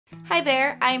Hi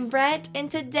there, I'm Brett, and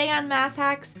today on Math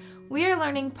Hacks, we are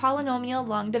learning polynomial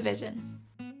long division.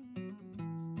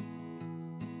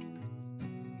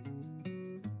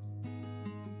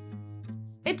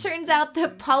 It turns out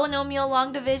that polynomial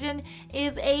long division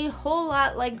is a whole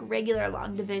lot like regular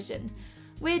long division,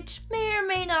 which may or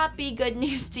may not be good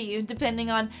news to you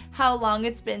depending on how long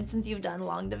it's been since you've done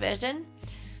long division.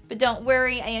 But don't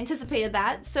worry, I anticipated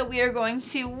that, so we are going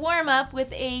to warm up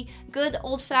with a good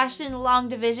old-fashioned long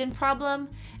division problem,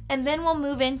 and then we'll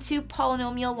move into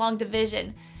polynomial long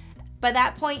division. By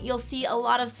that point, you'll see a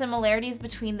lot of similarities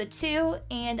between the two,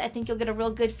 and I think you'll get a real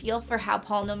good feel for how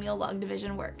polynomial long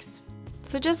division works.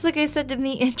 So just like I said in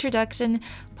the introduction,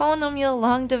 polynomial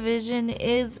long division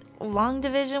is long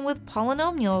division with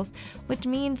polynomials, which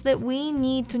means that we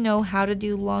need to know how to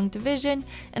do long division,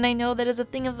 and I know that is a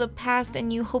thing of the past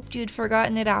and you hoped you'd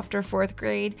forgotten it after 4th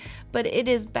grade, but it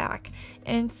is back.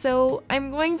 And so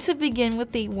I'm going to begin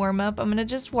with a warm-up. I'm going to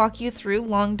just walk you through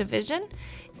long division.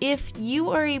 If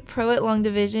you are a pro at long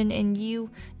division and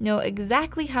you know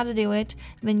exactly how to do it,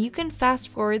 then you can fast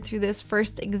forward through this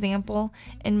first example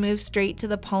and move straight to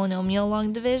the polynomial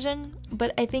long division.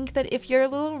 But I think that if you're a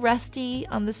little rusty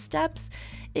on the steps,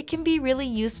 it can be really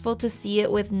useful to see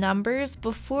it with numbers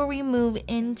before we move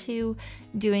into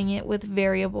doing it with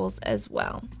variables as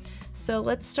well. So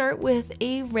let's start with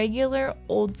a regular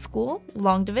old school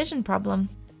long division problem.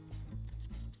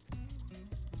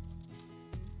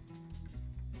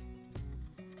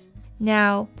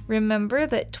 Now, remember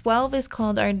that 12 is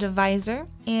called our divisor,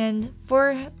 and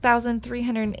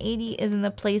 4,380 is in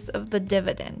the place of the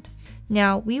dividend.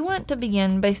 Now, we want to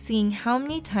begin by seeing how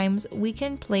many times we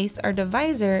can place our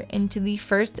divisor into the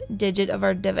first digit of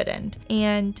our dividend.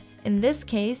 And in this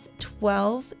case,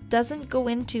 12 doesn't go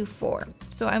into 4.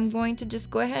 So I'm going to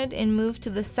just go ahead and move to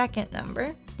the second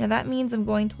number. Now that means I'm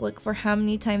going to look for how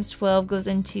many times 12 goes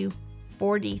into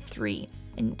 43.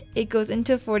 And it goes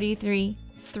into 43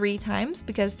 3 times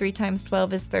because 3 times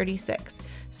 12 is 36.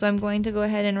 So I'm going to go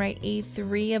ahead and write a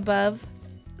 3 above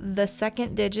the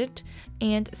second digit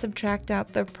and subtract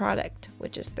out the product,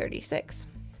 which is 36.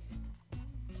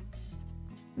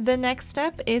 The next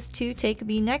step is to take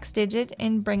the next digit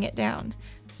and bring it down.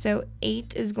 So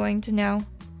 8 is going to now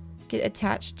get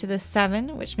attached to the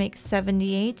 7, which makes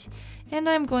 78. And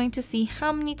I'm going to see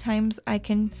how many times I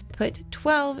can put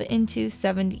 12 into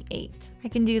 78. I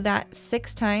can do that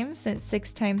 6 times, since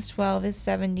 6 times 12 is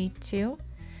 72.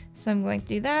 So I'm going to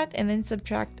do that and then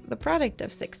subtract the product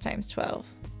of 6 times 12.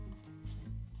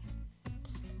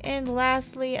 And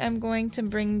lastly, I'm going to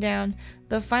bring down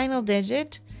the final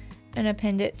digit and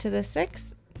append it to the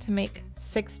 6 to make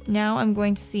 6. Now I'm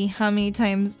going to see how many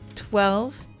times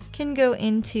 12 can go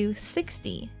into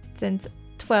 60. Since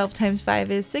 12 times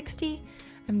 5 is 60,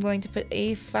 I'm going to put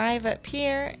a 5 up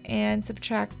here and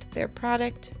subtract their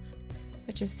product,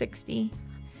 which is 60.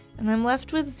 And I'm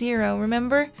left with 0.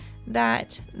 Remember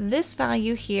that this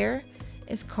value here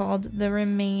is called the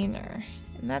remainder.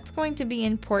 And that's going to be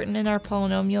important in our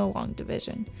polynomial long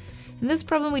division. In this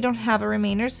problem, we don't have a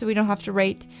remainder, so we don't have to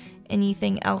write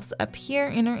anything else up here,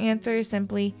 and our answer is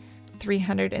simply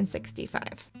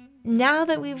 365. Now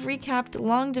that we've recapped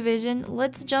long division,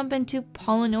 let's jump into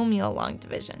polynomial long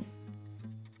division.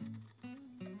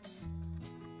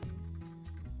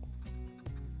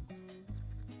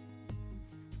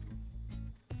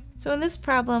 So in this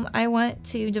problem, I want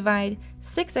to divide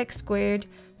 6x squared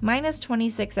minus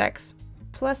 26x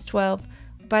plus 12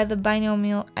 by the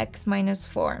binomial x minus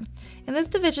 4. And this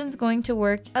division is going to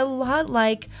work a lot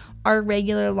like our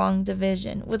regular long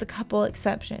division with a couple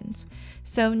exceptions.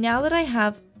 So now that I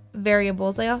have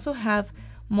variables, I also have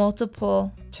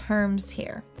multiple terms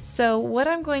here. So what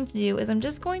I'm going to do is I'm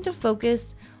just going to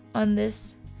focus on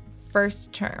this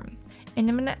first term. And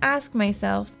I'm going to ask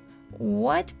myself,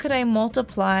 what could I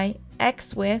multiply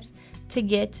x with to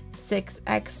get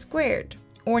 6x squared?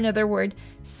 Or in other words,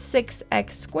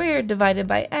 6x squared divided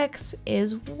by x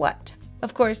is what?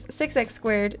 Of course, 6x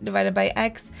squared divided by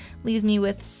x leaves me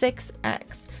with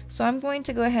 6x. So I'm going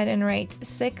to go ahead and write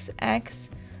 6x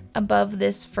above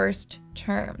this first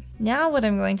term. Now what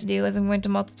I'm going to do is I'm going to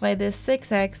multiply this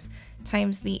 6x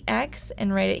times the x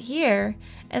and write it here,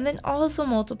 and then also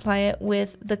multiply it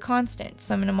with the constant.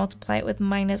 So I'm going to multiply it with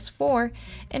minus 4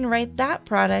 and write that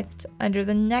product under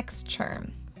the next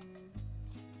term.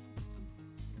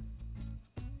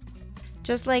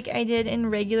 Just like I did in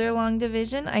regular long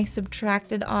division, I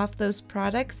subtracted off those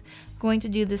products. I'm going to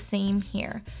do the same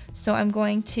here. So I'm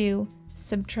going to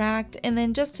subtract, and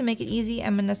then just to make it easy,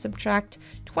 I'm going to subtract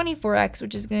 24x,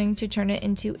 which is going to turn it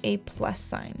into a plus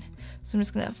sign. So I'm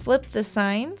just going to flip the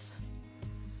signs.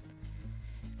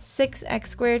 6x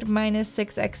squared minus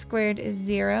 6x squared is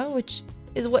 0, which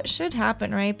is what should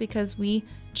happen, right? Because we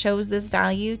chose this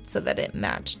value so that it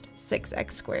matched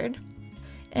 6x squared.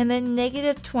 And then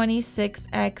negative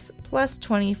 26x plus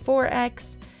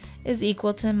 24x is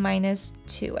equal to minus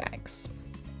 2x.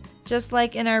 Just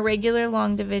like in our regular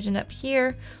long division up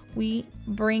here, we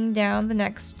bring down the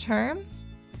next term.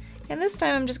 And this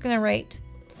time I'm just going to write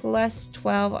plus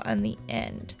 12 on the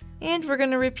end. And we're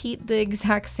going to repeat the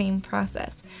exact same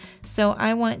process. So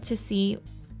I want to see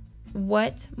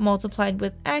what multiplied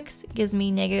with x gives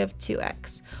me negative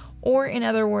 2x. Or in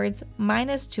other words,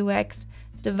 minus 2x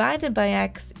divided by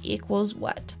x equals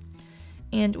what?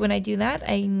 And when I do that,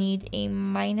 I need a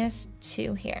minus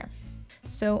 2 here.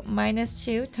 So minus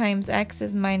 2 times x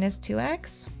is minus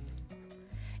 2x.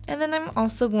 And then I'm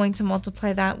also going to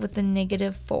multiply that with the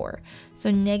negative 4.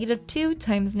 So negative 2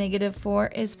 times negative 4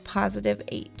 is positive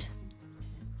 8.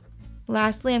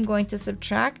 Lastly, I'm going to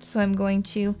subtract, so I'm going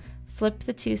to flip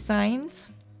the two signs.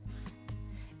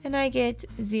 And I get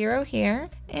 0 here,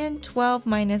 and 12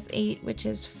 minus 8, which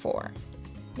is 4.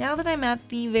 Now that I'm at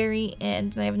the very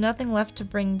end and I have nothing left to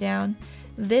bring down,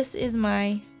 this is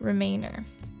my remainder.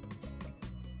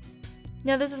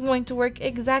 Now this is going to work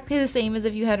exactly the same as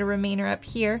if you had a remainder up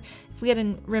here. If we had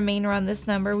a remainder on this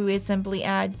number, we would simply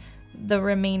add the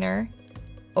remainder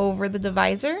over the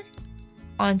divisor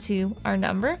onto our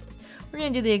number. We're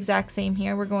going to do the exact same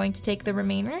here. We're going to take the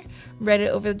remainder, write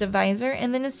it over the divisor,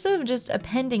 and then instead of just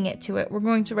appending it to it, we're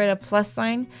going to write a plus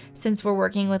sign since we're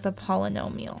working with a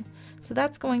polynomial. So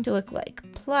that's going to look like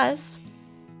plus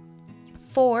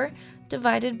 4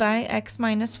 divided by x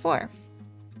minus 4.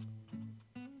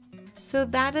 So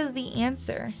that is the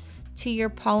answer to your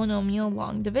polynomial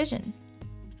long division.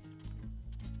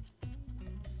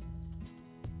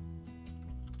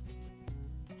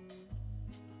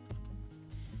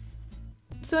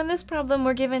 So in this problem,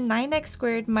 we're given 9x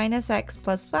squared minus x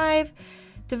plus 5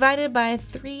 divided by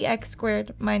 3x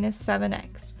squared minus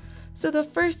 7x. So the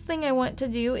first thing I want to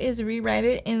do is rewrite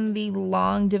it in the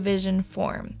long division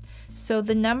form. So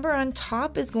the number on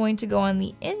top is going to go on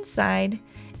the inside,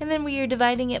 and then we are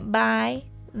dividing it by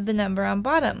the number on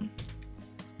bottom.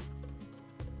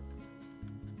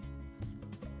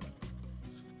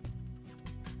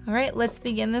 All right, let's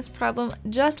begin this problem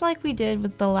just like we did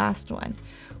with the last one.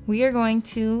 We are going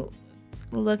to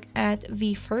look at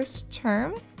the first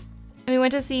term, and we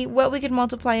want to see what we could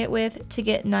multiply it with to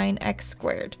get 9x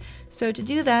squared. So to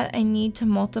do that, I need to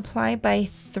multiply by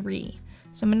 3.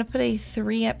 So I'm going to put a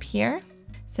 3 up here,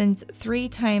 since 3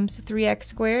 times 3x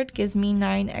squared gives me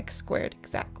 9x squared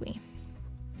exactly.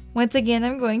 Once again,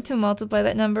 I'm going to multiply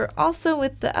that number also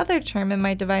with the other term in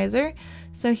my divisor.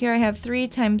 So here I have 3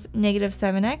 times negative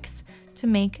 7x to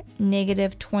make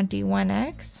negative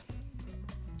 21x.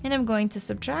 And I'm going to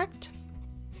subtract.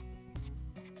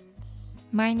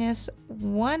 Minus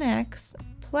 1x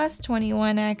plus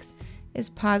 21x is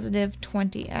positive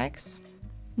 20x.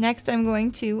 Next, I'm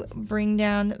going to bring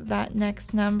down that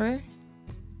next number.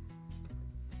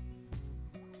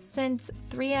 Since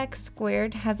 3x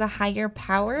squared has a higher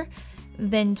power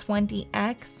than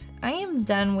 20x, I am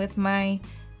done with my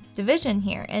division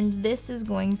here, and this is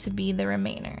going to be the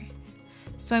remainder.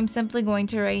 So I'm simply going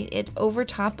to write it over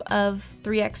top of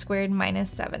 3x squared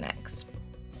minus 7x.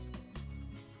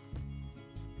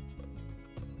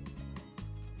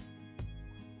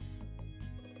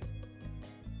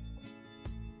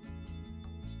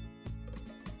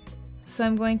 So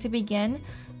I'm going to begin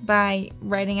by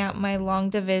writing out my long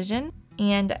division,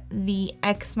 and the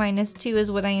x minus 2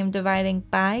 is what I am dividing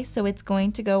by, so it's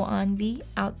going to go on the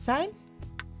outside.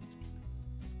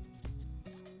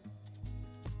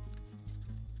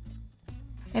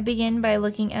 I begin by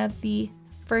looking at the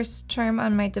first term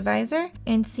on my divisor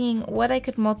and seeing what I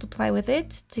could multiply with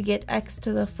it to get x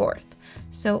to the 4th.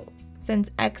 So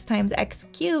since x times x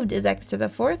cubed is x to the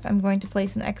 4th, I'm going to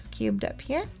place an x cubed up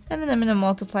here, and then I'm going to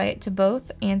multiply it to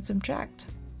both and subtract.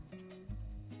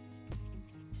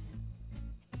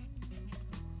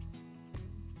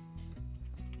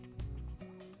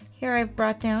 Here I've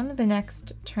brought down the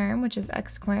next term, which is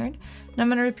x squared, and I'm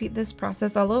going to repeat this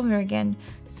process all over again.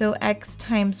 So x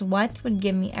times what would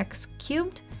give me x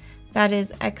cubed? That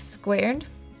is x squared.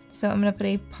 So I'm going to put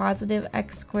a positive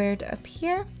x squared up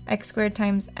here. X squared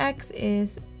times x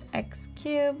is x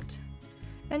cubed,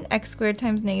 and x squared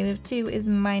times negative 2 is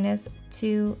minus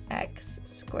 2x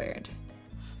squared.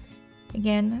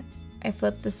 Again, I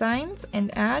flip the signs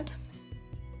and add.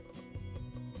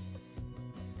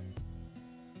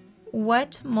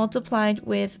 What multiplied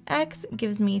with x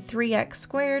gives me 3x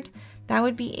squared? That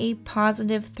would be a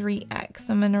positive 3x.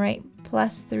 So I'm going to write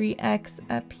plus 3x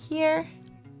up here.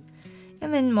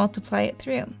 and then multiply it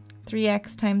through.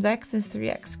 3x times x is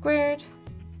 3x squared.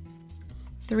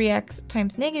 3x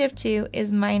times negative 2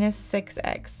 is minus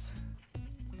 6x.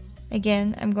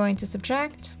 Again, I'm going to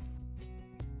subtract.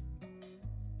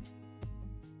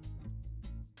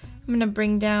 I'm going to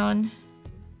bring down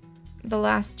the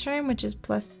last term, which is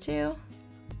plus 2.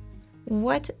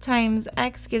 What times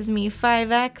x gives me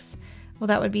 5x? Well,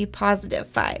 that would be positive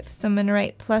 5. So I'm going to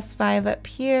write plus 5 up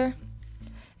here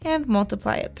and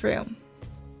multiply it through.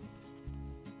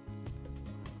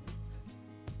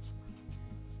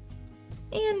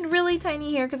 And really tiny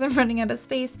here because I'm running out of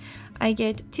space, I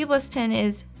get 2 plus 10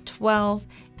 is 12,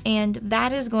 and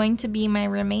that is going to be my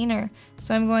remainder.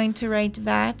 So I'm going to write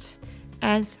that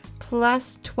as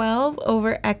plus 12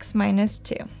 over x minus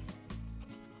 2.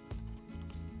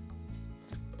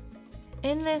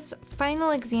 In this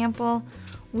final example,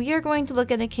 we are going to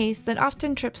look at a case that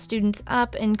often trips students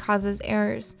up and causes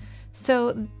errors.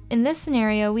 So in this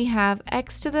scenario, we have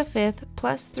x to the 5th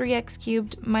plus 3x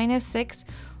cubed minus 6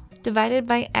 divided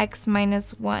by x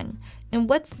minus 1. And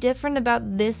what's different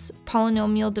about this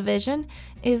polynomial division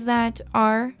is that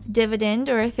our dividend,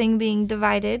 or a thing being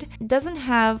divided, doesn't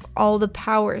have all the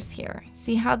powers here.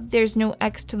 See how there's no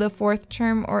x to the 4th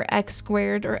term or x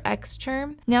squared or x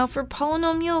term? Now for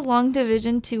polynomial long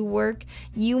division to work,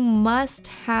 you must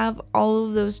have all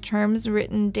of those terms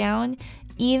written down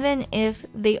even if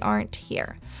they aren't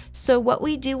here. So what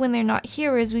we do when they're not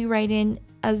here is we write in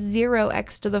a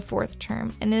 0x to the 4th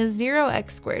term, and a 0x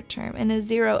squared term, and a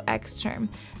 0x term.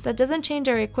 That doesn't change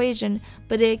our equation,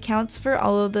 but it accounts for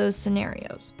all of those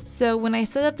scenarios. So when I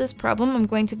set up this problem, I'm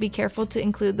going to be careful to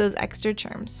include those extra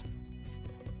terms.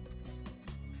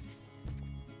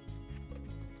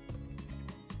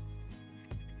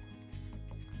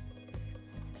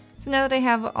 So now that I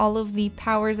have all of the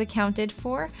powers accounted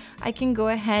for, I can go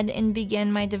ahead and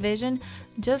begin my division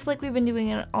just like we've been doing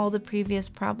in all the previous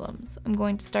problems. I'm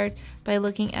going to start by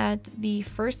looking at the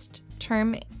first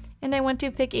term, and I want to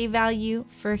pick a value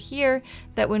for here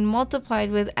that when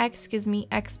multiplied with x gives me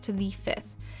x to the 5th.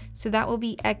 So that will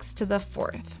be x to the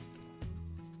 4th.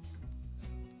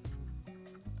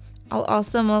 I'll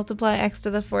also multiply x to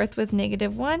the 4th with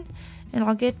negative 1, and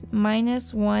I'll get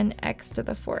minus 1x to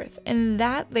the 4th. And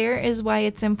that there is why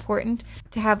it's important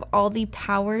to have all the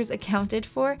powers accounted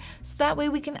for, so that way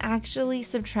we can actually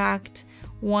subtract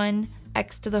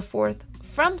 1x to the 4th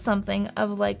from something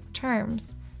of like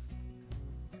terms.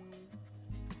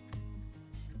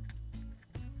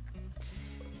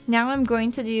 Now I'm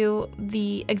going to do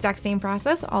the exact same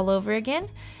process all over again.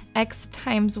 X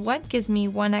times what gives me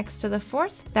 1x to the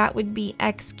 4th? That would be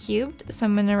x cubed. So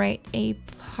I'm going to write a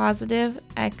positive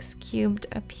x cubed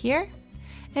up here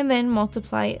and then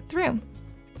multiply it through.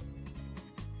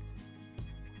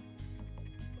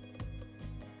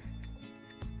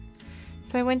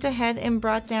 So I went ahead and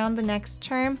brought down the next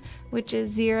term, which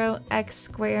is 0x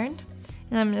squared.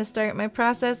 And I'm going to start my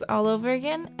process all over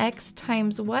again. X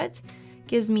times what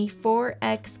gives me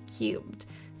 4x cubed.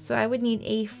 So I would need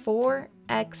a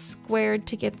 4x squared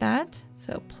to get that.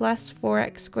 So plus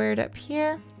 4x squared up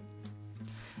here.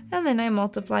 And then I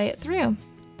multiply it through.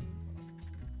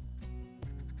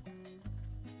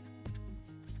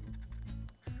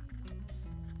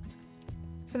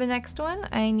 For the next one,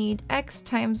 I need x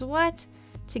times what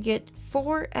to get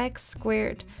 4x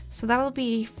squared. So that'll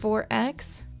be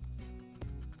 4x.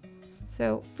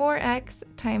 So 4x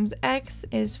times x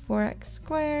is 4x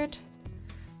squared.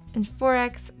 And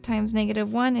 4x times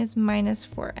negative 1 is minus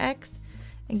 4x.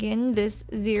 Again, this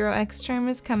 0x term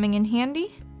is coming in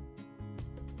handy.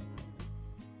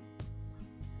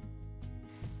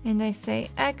 And I say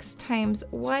x times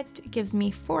what gives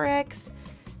me 4x.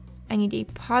 I need a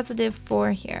positive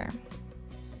 4 here.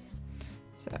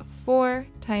 So 4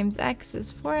 times x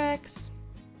is 4x.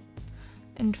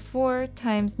 And 4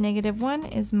 times negative 1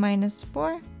 is minus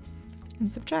 4.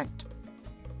 And subtract.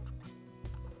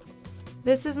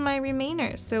 This is my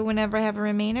remainder, so whenever I have a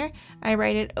remainder, I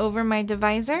write it over my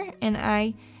divisor and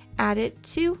I add it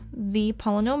to the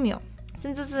polynomial.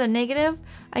 Since this is a negative,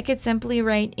 I could simply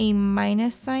write a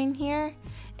minus sign here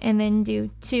and then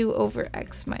do 2 over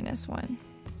x minus 1.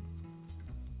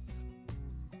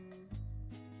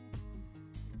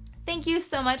 Thank you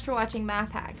so much for watching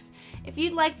Math Hacks. If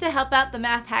you'd like to help out the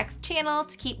Math Hacks channel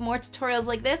to keep more tutorials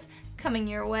like this coming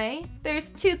your way, there's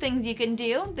 2 things you can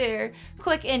do. They're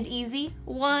quick and easy.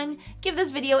 1, give this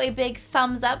video a big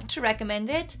thumbs up to recommend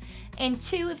it. And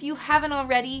 2, if you haven't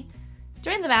already,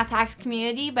 join the Math Hacks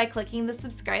community by clicking the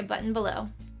subscribe button below.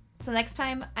 Till next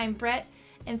time, I'm Brett,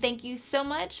 and thank you so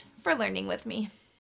much for learning with me.